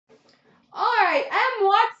right,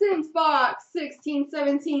 Watson's box,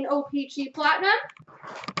 1617 OPC Platinum.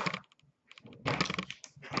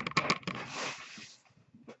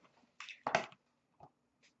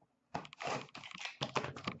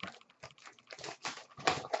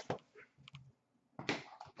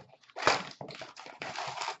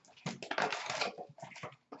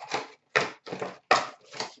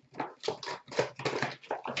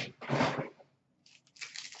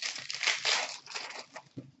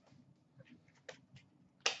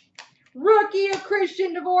 Rookie of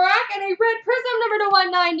Christian Dvorak and a red prism number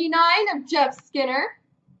 /199 of Jeff Skinner.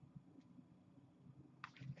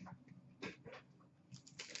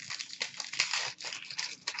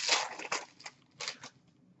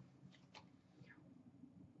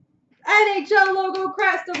 NHL logo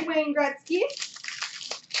crest of Wayne Gretzky.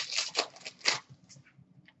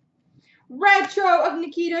 Retro of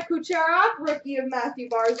Nikita Kucherov, rookie of Matthew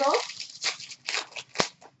Barzal.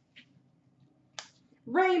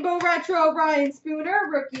 Rainbow Retro Ryan Spooner,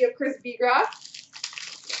 rookie of Chris Begraff.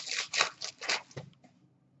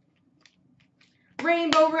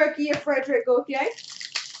 Rainbow Rookie of Frederick Gauthier.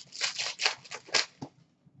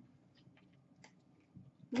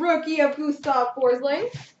 Rookie of Gustav Forsling.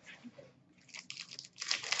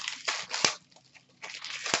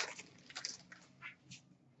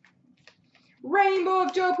 Rainbow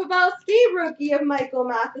of Joe Pavelski, rookie of Michael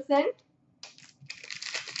Matheson.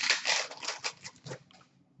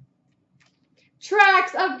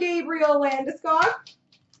 Tracks of Gabriel Landeskog.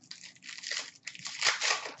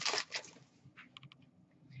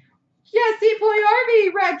 Jesse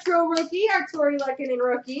Puljujarvi, retro rookie. Arturi Lehkonen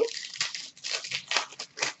rookie.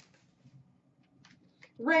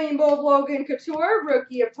 Rainbow of Logan Couture,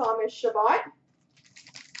 rookie of Thomas Chabot.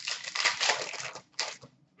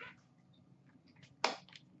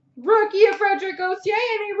 Rookie of Frederick Gauthier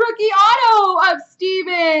and a rookie auto of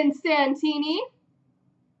Steven Santini.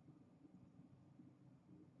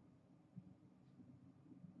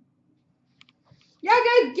 Yeah,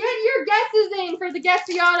 guys, get your guesses in for the Guess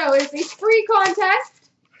the Auto. It's a free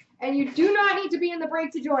contest, and you do not need to be in the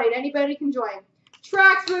break to join. Anybody can join.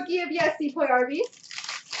 Tracks rookie of Jesse Puljujarvi.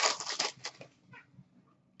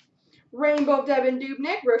 Rainbow of Devin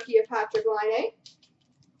Dubnyk, rookie of Patrick Laine.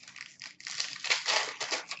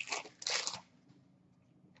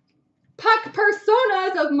 Puck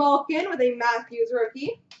Personas of Malkin with a Matthews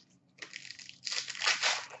rookie.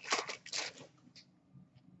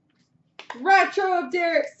 Retro of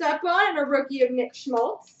Derek Stepan and a rookie of Nick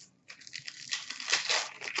Schmaltz.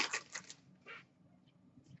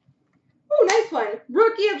 Oh, nice one.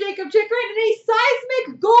 Rookie of Jacob Chikrin and a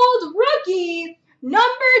Seismic Gold rookie,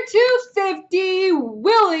 number 250,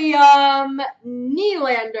 William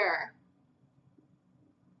Nylander.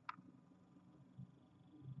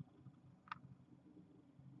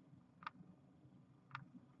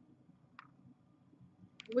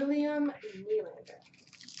 William Nylander.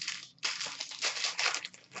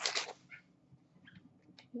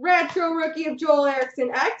 Retro rookie of Joel Eriksson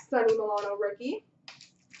X, Sonny Milano rookie.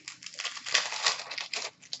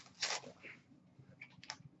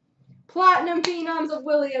 Platinum Phenoms of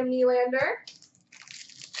William Nylander.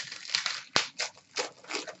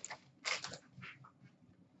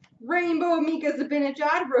 Rainbow of Mika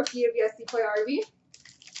Zibanejad, rookie of Jesse Puljujarvi.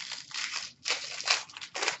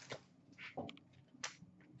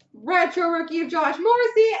 Retro rookie of Josh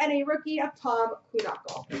Morrissey and a rookie of Tom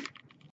Kuhnhackl.